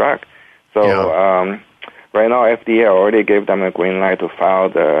experimental drug. So right now, FDA already gave them a green light to file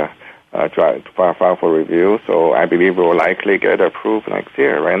the drug file for review. So I believe it will likely get approved next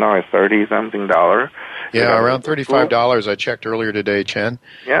year. Right now, it's $30-something. Yeah, around $35. I checked earlier today, Chen.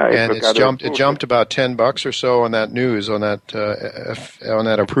 Yeah, and it jumped about $10 or so on that news on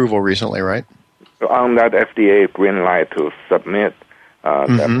that approval recently, right? So on that FDA green light to submit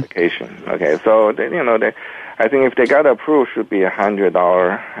the application. Okay, so I think if they got approved, it should be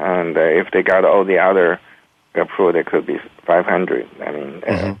 $100, and if they got all the other approved, it could be $500. I mean,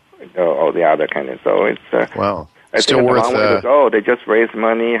 all the other candidates. So it's wow. I Still think worth. It's a long way to go. They just raised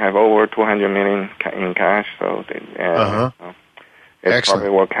money, have over $200 million in cash, so it probably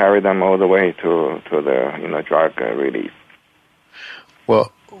will carry them all the way to the drug release.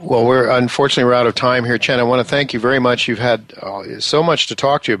 Well, we're out of time here, Chen. I want to thank you very much. You've had so much to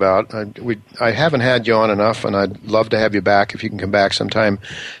talk to you about. I haven't had you on enough, and I'd love to have you back if you can come back sometime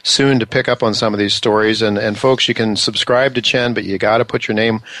soon to pick up on some of these stories. And folks, you can subscribe to Chen, but you got to put your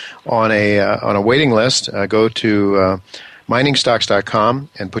name on a waiting list. Go to miningstocks.com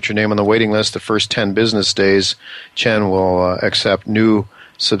and put your name on the waiting list. The first 10 business days, Chen will accept new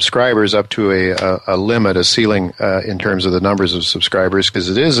subscribers up to a limit, a ceiling in terms of the numbers of subscribers, because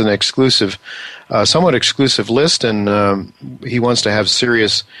it is an exclusive, somewhat exclusive list, and he wants to have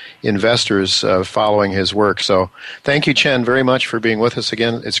serious investors following his work. So thank you, Chen, very much for being with us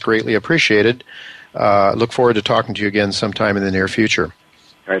again. It's greatly appreciated. Look forward to talking to you again sometime in the near future.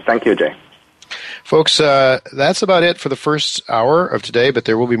 All right. Thank you, Jay. Folks, that's about it for the first hour of today, but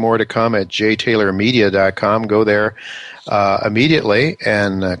there will be more to come at jtaylormedia.com. Go there immediately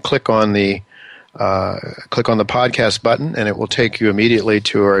and click on the podcast button, and it will take you immediately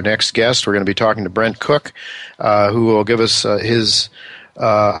to our next guest. We're going to be talking to Brent Cook, who will give us his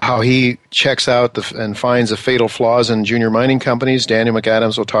how he checks out and finds the fatal flaws in junior mining companies. Daniel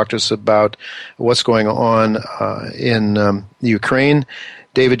McAdams will talk to us about what's going on in Ukraine.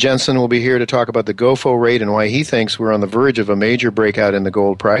 David Jensen will be here to talk about the GOFO rate and why he thinks we're on the verge of a major breakout in the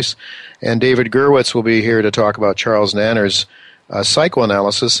gold price. And David Gurwitz will be here to talk about Charles Nanner's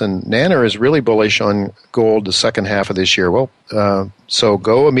psychoanalysis. And Nanner is really bullish on gold the second half of this year. Well, so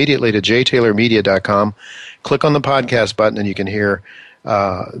go immediately to jtaylormedia.com, click on the podcast button, and you can hear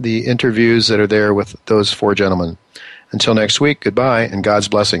the interviews that are there with those four gentlemen. Until next week, goodbye, and God's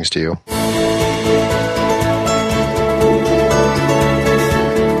blessings to you.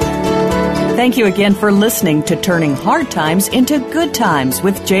 Thank you again for listening to Turning Hard Times into Good Times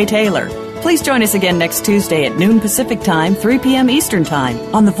with Jay Taylor. Please join us again next Tuesday at noon Pacific Time, 3 p.m. Eastern Time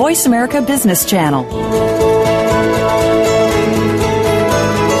on the Voice America Business Channel.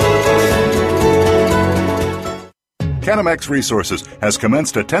 Canamex Resources has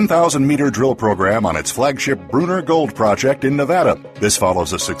commenced a 10,000-meter drill program on its flagship Bruner Gold Project in Nevada. This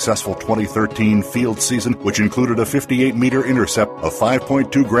follows a successful 2013 field season, which included a 58-meter intercept of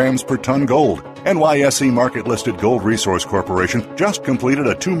 5.2 grams per ton gold. NYSE market-listed Gold Resource Corporation just completed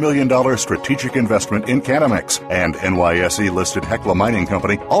a $2 million strategic investment in Canamex, and NYSE-listed Hecla Mining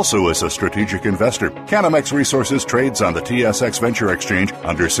Company also is a strategic investor. Canamex Resources trades on the TSX Venture Exchange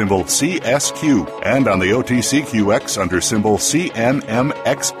under symbol CSQ and on the OTCQX under symbol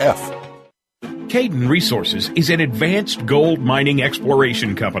CNMXF. Caden Resources is an advanced gold mining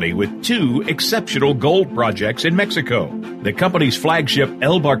exploration company with 2 exceptional gold projects in Mexico. The company's flagship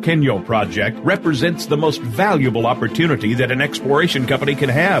El Barqueño project represents the most valuable opportunity that an exploration company can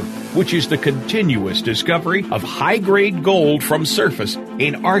have, which is the continuous discovery of high-grade gold from surface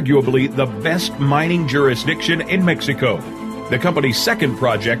in arguably the best mining jurisdiction in Mexico. The company's second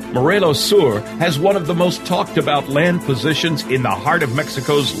project, Morelos Sur, has one of the most talked about land positions in the heart of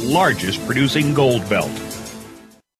Mexico's largest producing gold belt.